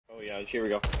Oh yeah, here we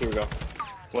go. Here we go.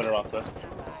 Winner off this.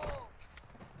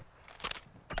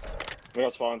 We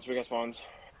got spawns. We got spawns.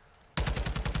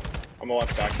 I'm gonna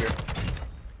watch back here.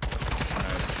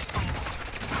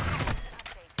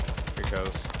 Here it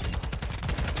goes.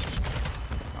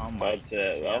 Oh my. That's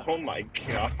it. God. Oh my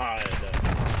god.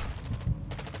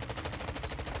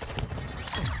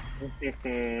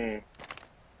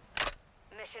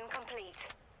 Mission complete.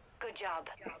 Good job.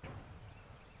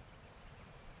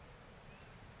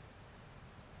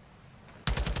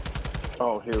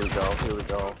 Oh, here we go. Here we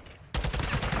go.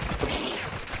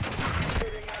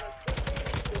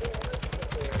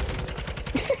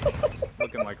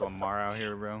 Looking like Lamar out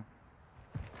here, bro.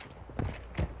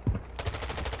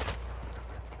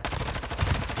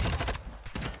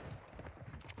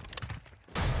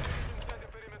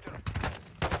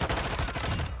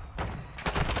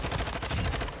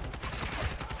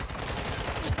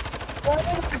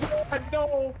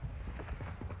 No.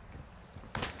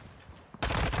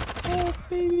 Oh,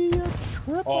 baby, a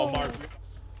triple. Oh, Mark.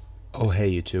 Oh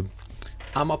hey YouTube.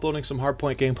 I'm uploading some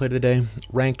Hardpoint gameplay today,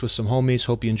 ranked with some homies.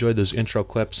 Hope you enjoyed those intro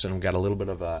clips, and we got a little bit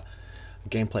of a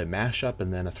gameplay mashup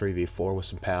and then a 3v4 with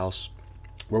some pals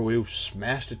where we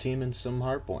smashed a team in some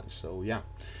Hardpoint. So yeah,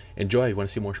 enjoy. You want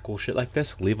to see more cool shit like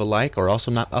this? Leave a like, or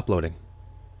also not uploading.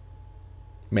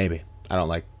 Maybe. I don't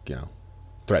like, you know,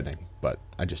 threatening, but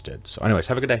I just did. So anyways,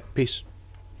 have a good day. Peace.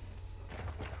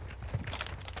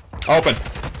 Open.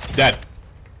 Dead.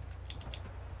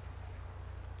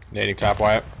 Nading top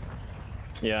Wyatt.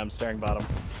 Yeah, I'm staring bottom.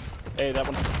 Hey, that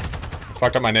one.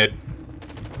 Fucked up my nade.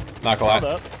 Not gonna Hold lie.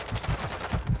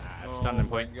 up. Stunned in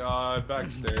point. God,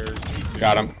 backstairs.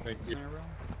 Got him. Thank you.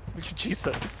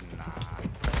 Jesus.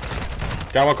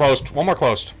 Got one closed. One more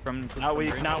closed. Not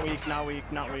weak, not weak, not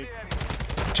weak, not weak.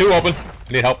 Two open.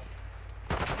 I need help.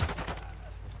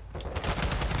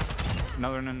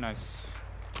 Another one, nice.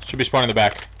 Should be spawning in the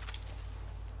back.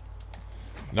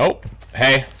 Nope.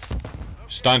 Hey.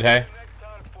 Stunned hay.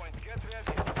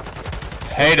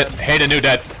 Hay to new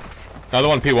dead. Another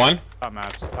one P1. Top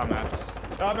maps, top maps.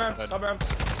 Top ramps, top ramps.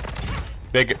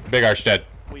 Big arch dead.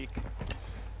 Weak.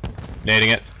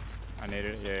 Nading it. I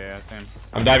needed it, yeah, same.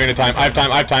 I'm diving into time. I have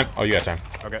time. I have time. Oh, you got time.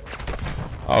 Okay.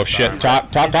 Oh shit. Sorry.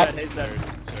 Top. He's dead.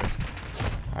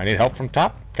 I need help from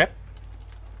top. Okay.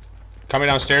 Coming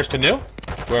downstairs to new.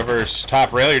 Whoever's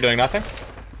top rail, you're doing nothing.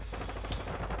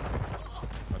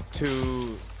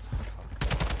 Two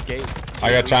gate.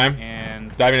 I got time.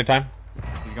 And Diving into time.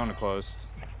 he's going to close.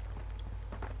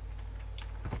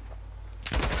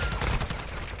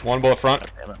 One bullet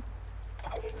front. Damn it.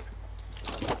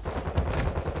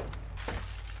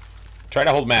 Try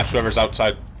to hold maps, whoever's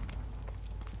outside.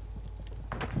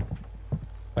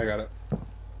 I got it.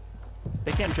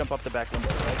 They can't jump up the back window,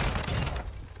 right?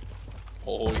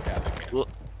 Oh, yeah, they can.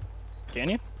 Can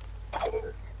you?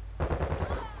 Oh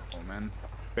man.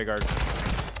 Big arch.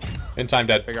 In time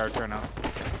dead. Big arch right now.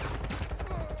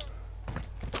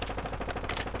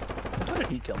 How did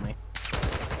he kill me?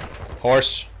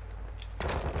 Horse.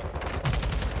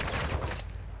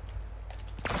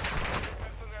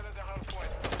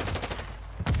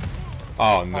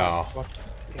 Oh no.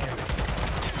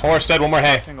 Horse dead, one more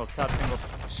hay. Single, top single.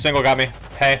 Single got me.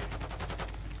 Hay.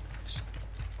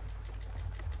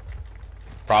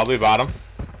 Probably bottom.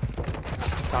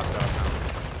 Top dub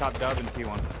now. Top dub and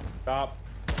P1. Top.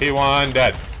 P1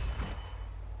 dead.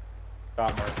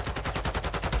 Top, Mark.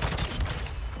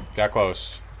 Got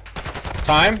close.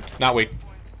 Time, not weak.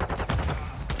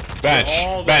 Bench.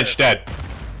 All Bench there. dead.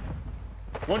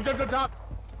 One jump to top.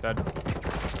 Dead.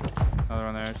 Another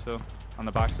one there still. On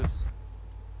the boxes.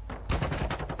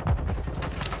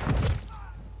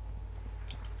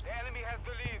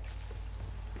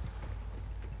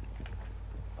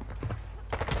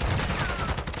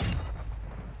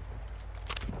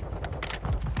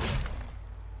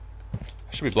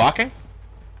 Should be blocking.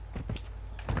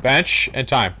 Bench and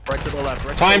time. Right to the left.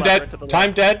 Right Time to the left, dead. right to the Time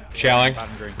left. dead. Shelling.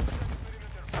 Bottom green.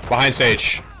 Behind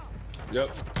stage.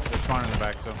 Yep. They're spawning in the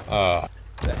back, so.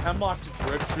 The hemlock just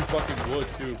ripped through fucking wood,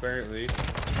 too, apparently.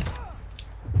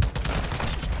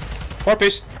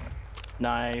 4-piece.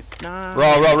 Nice. Nice.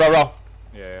 Row.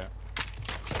 Yeah, yeah.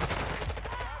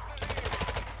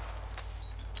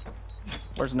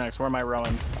 Where's next? Where am I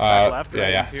rowing? Back left? Yeah,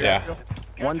 right? yeah, Here? yeah.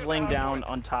 One's laying down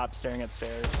on top, staring at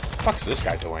stairs. What the fuck is this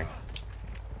guy doing?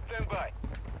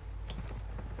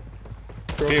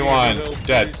 Trophy P1, in New Hill,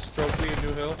 dead. please. Trophy in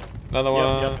New Hill. Another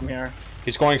one. Yep, I'm here.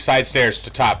 He's going side stairs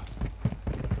to top.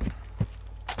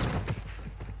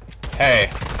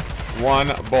 Hey.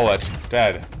 One bullet.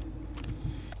 Dead.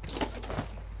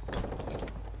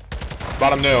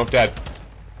 Bottom new. Dead.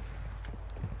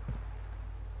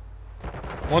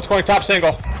 One's going top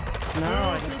single.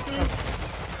 No.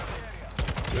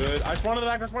 Good. I spawned in the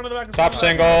back. I spawned in the back. Top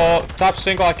single. Top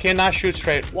single. I cannot shoot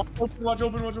straight. Watch open. Watch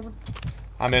open. Watch open.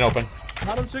 I'm in open.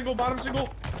 Bottom single. Bottom single.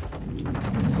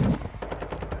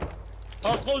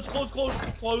 Oh, close. Close. Close.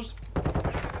 Close.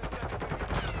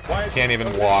 Why? Can't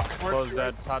even walk. Close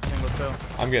dead. Top single still.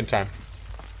 I'm getting time.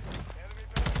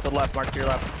 To the left, Mark, to your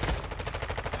left.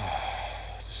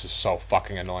 This is so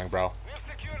fucking annoying, bro.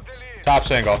 Top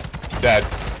single. Dead.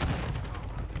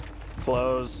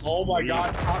 Close. Oh my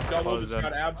god. Top double Close just dead.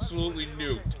 got absolutely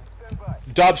nuked.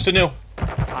 Dubs to new.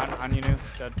 On you, new.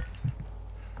 Dead.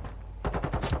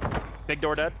 Big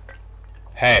door dead.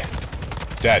 Hey.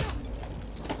 Dead.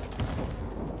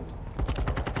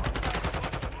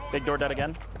 Big door dead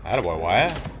again. Attaboy,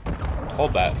 Wyatt.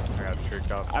 Hold that. I got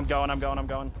streaked off. I'm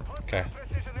going. Okay.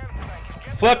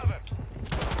 Flip!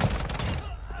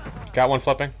 Got one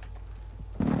flipping.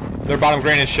 They're bottom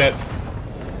green and shit.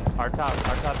 Our top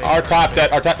Our top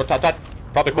dead. Our top.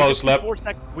 Probably closed, lip.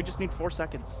 We just need 4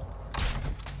 seconds.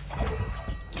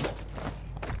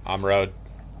 I'm road.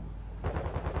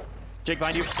 Jake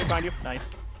behind you. Nice.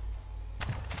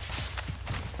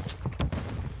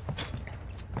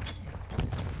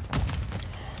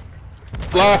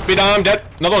 Left, be down, dead.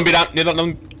 Another one, be down.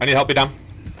 I need help, be down.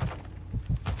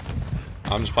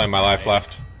 I'm just playing my life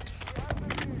left.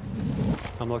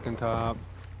 I'm looking top.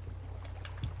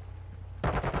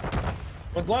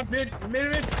 One's left mid.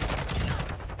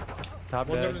 Top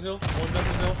One down dead. the hill. One down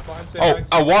the hill. Behind Oh,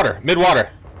 sandbags. water. Mid-water.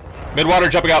 Mid-water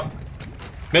jumping up.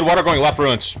 Mid-water going left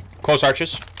ruins. Close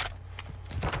arches.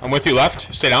 I'm with you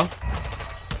left. Stay down.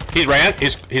 He ran.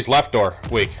 He's left door.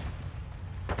 Weak.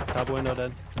 Top window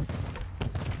dead.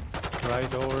 Right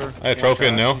door. I had a trophy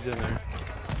in new. He's in there.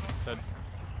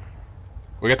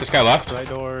 We got this guy left. Right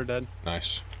door dead.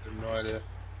 Nice. I have no idea.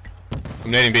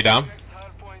 I'm nading B down.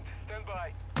 Hardpoint, stand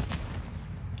by.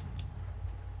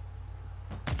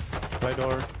 Right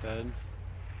door dead.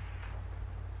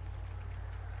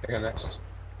 I got next.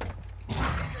 Location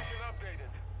updated.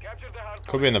 Capture the hardpoint.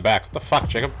 Could be in the back. What the fuck,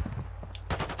 Jacob?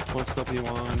 One still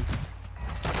P1.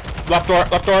 Left door.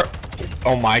 Left door.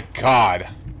 Oh my god.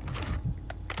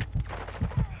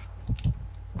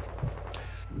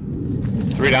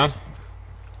 Three down.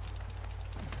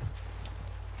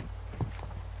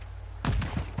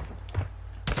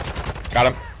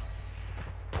 Got him.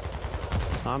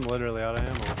 I'm literally out of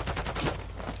ammo.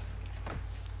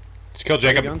 Just kill Any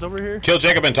Jacob. guns over here? Kill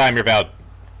Jacob in time, you're valid.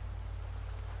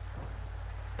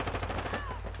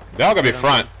 They're all gonna be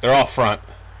front. They're all front.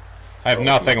 I have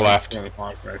nothing left. Right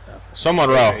now. Someone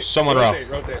row. Someone row.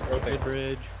 Rotate. Mid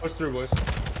bridge. Push through, boys.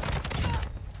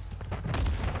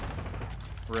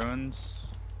 Ruins.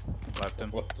 Left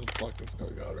him. What the fuck is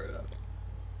going on right now?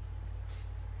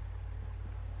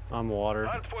 I'm water.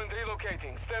 Hardpoint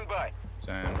relocating. Stand by.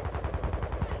 Same.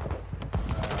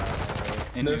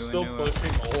 They're still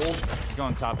pushing old. He's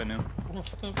going top and new. What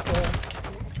the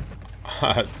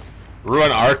fuck?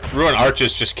 Ruin Arch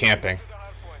is just camping.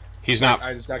 He's not.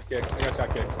 I just got kicked. I got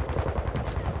shot kicked.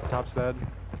 Top's dead.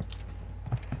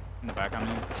 In the back on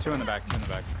me. Two in the back.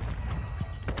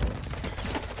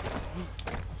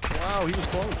 Wow, he was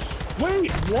close.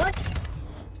 Wait, what?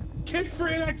 Kick for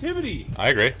inactivity. I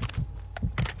agree.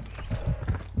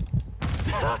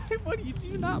 What do you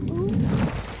do not move?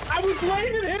 I was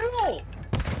laying in hell.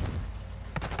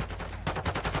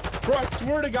 Bro, I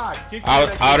swear to God. Kick for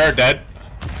inactivity. Outer dead.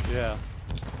 Yeah.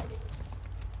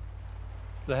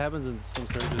 That happens in some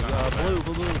surges.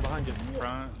 Blue behind you.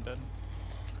 Front dead.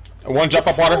 One jump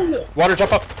up water. Water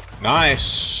jump up.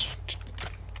 Nice.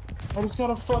 I just got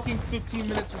a fucking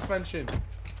 15-minute suspension.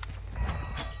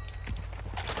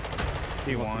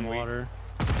 P1. Water.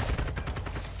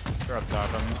 They're up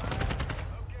top on me.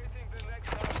 Locating the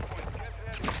next hardpoint.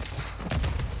 Get ready.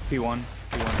 P1.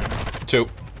 P1. Two.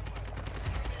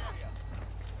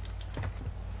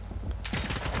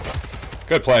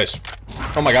 Good plays.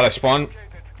 Oh my god, I spawned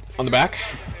on the back.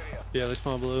 Yeah, they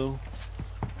spawn blue.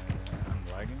 I'm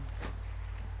lagging.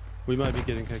 We might be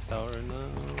getting kicked out right now.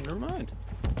 Never mind.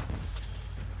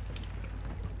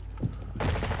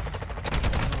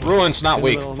 Ruin's not In the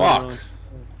weak. middle, Fuck. ruins.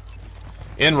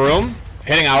 In room.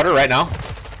 Hitting outer right now.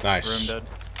 Nice. Room dead.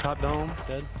 Top dome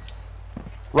dead.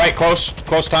 Right, close.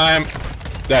 Close time.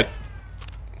 Dead.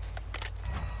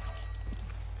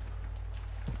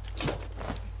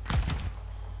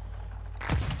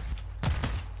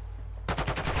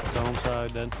 Dome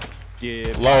side dead.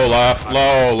 Yeah. Low left.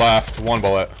 Low left. One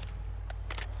bullet.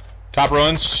 Top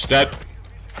ruins. Dead.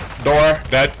 Door.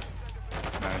 Dead.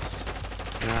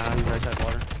 Nice. Nah, he's right side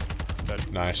water.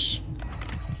 Nice.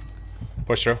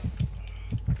 Push through.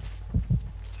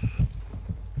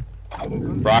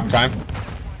 Rock time.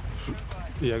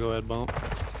 Yeah, go ahead, bump.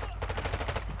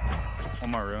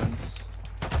 One more ruins.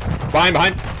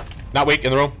 Behind. Not weak,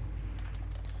 in the room.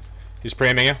 He's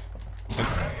pre-aiming you.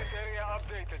 Target area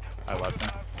updated. I left him.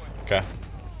 Okay.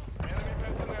 Enemy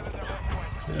personnel at the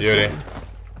hardpoint. Beauty.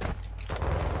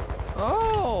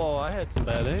 Oh, I had some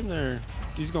bad aim there.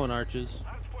 He's going arches.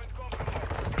 Hardpoint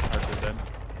compromised. Archer's dead.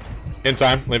 In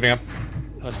time, leaving him.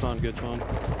 I spawned good spawn.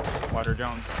 Water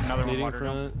Jones. Another one, Needing Water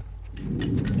Jones. front.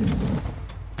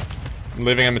 I'm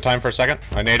leaving him in time for a second.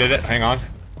 I naded it. Hang on.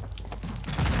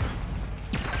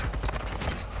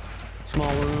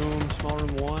 Small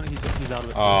room one. He's out of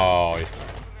it. Oh,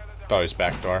 thought he was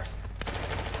back door.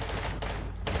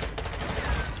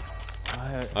 I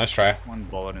had Nice try. one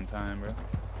bullet in time, bro.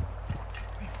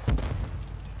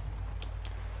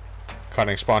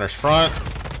 Cutting spawners front.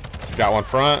 Got one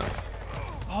front.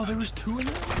 Oh, there was two in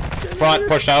there. Front,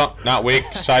 pushed out. Not weak.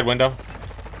 Side window.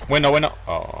 Window.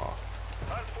 Oh.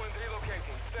 Hardpoint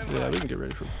relocating. Stand Yeah, by. we can get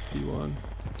ready for B1.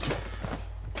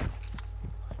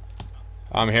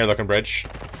 I'm here looking bridge.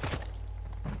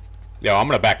 Yo, I'm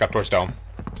gonna back up towards dome.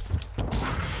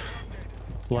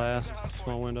 Blast.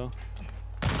 Small window.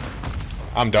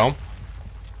 I'm dome.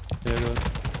 Yeah, good.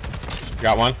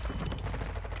 Got one.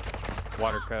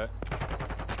 Water cut.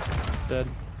 Dead.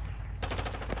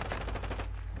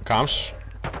 Comms.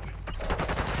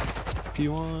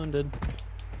 P1 dead.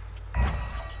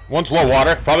 One's low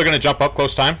water. Probably gonna jump up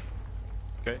close time.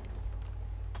 Okay.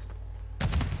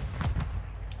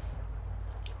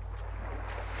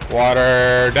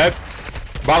 Water dead.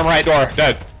 Bottom right door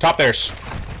dead. Top there's.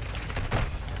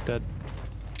 Dead.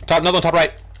 Top, another one top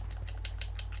right.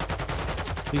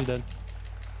 He's dead.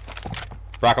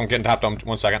 Rock, I'm getting top dome.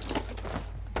 1 second.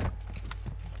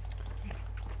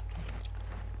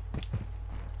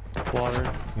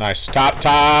 Water. Nice. Top.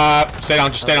 Stay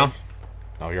down. Just stay down.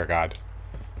 Oh, you're a god.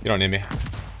 You don't need me.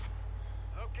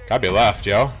 Gotta be left,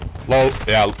 yo. Low.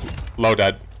 Yeah, low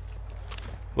dead.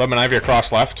 Lemon Ivy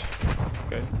across left.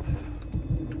 Okay.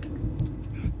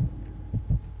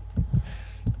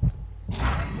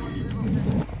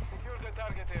 Secure the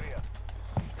target area.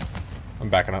 I'm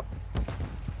backing up.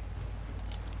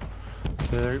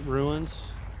 There, ruins.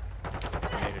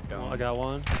 Made it down. I got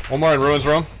one. One more in ruins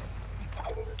room.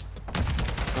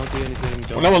 Don't see anything.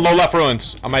 Don't. No one low left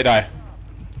ruins. I might die.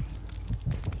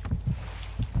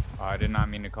 Oh, I did not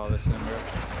mean to call this in, bro.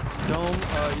 Dome.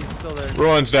 He's still there.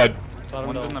 Ruins dead.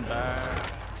 Bottom One's in dome. the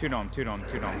back. Two dome. Three dome. All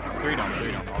dome.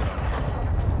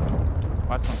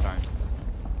 Last one time.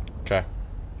 Okay.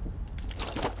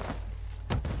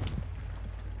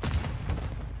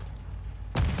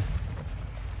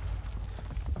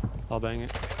 I'll bang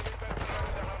it.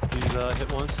 He's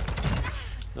hit once.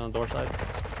 On the door side.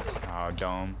 Oh,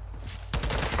 dome.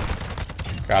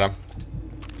 Got him.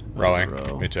 Rowing.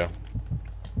 row. Me too.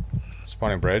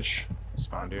 Spawning bridge.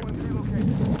 Spawn, dude.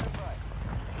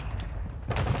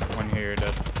 One here,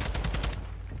 dead.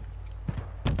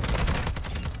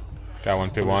 Got one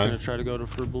I'm gonna P1. try to go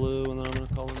for blue, and then I'm gonna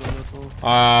call in the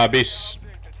missile. Beast.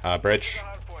 Bridge.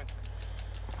 Hardpoint.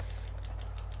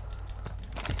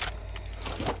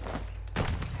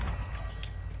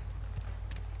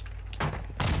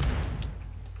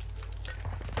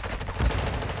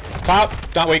 Top.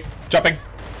 Not weak. Jumping.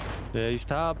 Yeah, he's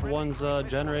top. One's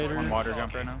generator. One water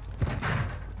jump right now.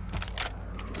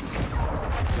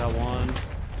 Got one.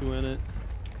 Two in it.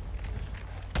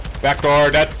 Back door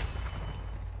dead.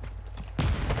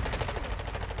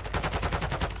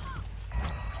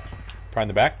 Probably in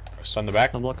the back. Sun in the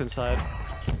back. I'm looking side.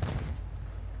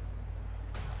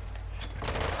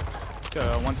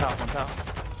 One top.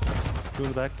 Two in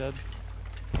the back, dead.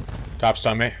 Top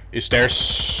stun me. East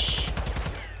stairs.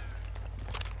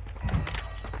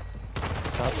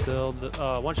 Top still.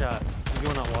 One shot. He's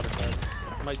going out water side.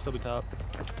 Might still be top.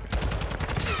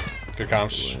 Good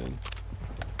comms. Win.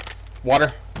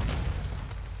 Water.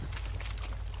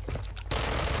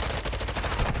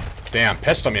 Damn,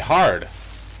 pissed on me hard.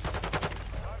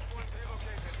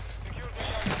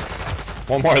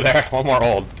 One more there. One more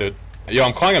old, dude. Yo,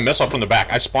 I'm calling a missile from the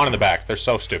back. I spawn in the back. They're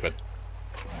so stupid.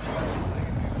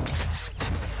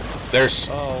 There's...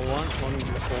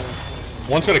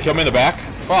 One's gonna kill me in the back?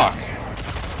 Fuck.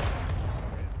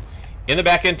 In the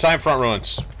back, in time, front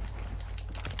ruins.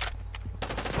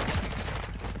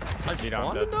 I Beat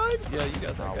on spawned dead. and died? Yeah, you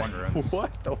got that guy. One ruins.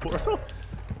 What the world?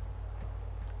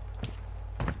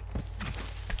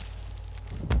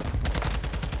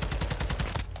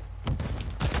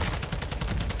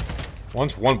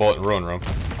 One's one bullet in ruin room.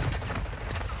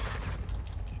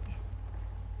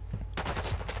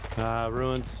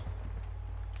 Ruins.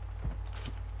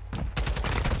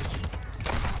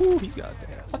 Ooh, he's got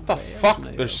that. What the fuck?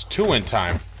 There's 2 in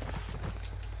time.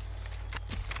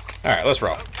 Alright, let's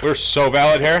roll. We're so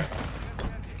valid here.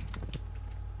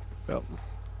 Yep.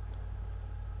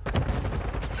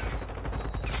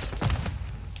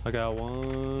 I got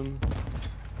one.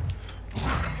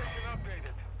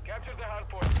 Updated. Capture the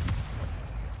hardpoint.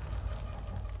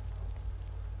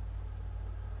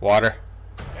 Water.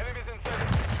 Enemies in sight.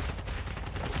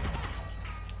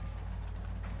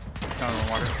 Down in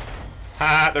the water.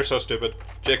 Ha! They're so stupid.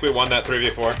 Jake, we won that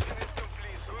 3v4. Good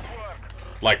work.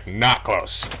 Like, not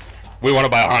close. We won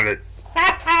it by 100.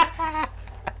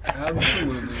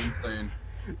 Absolutely insane.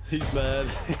 He's mad.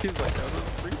 He's like, I was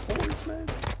 3 points, man.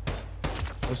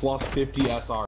 Just lost 50 SR.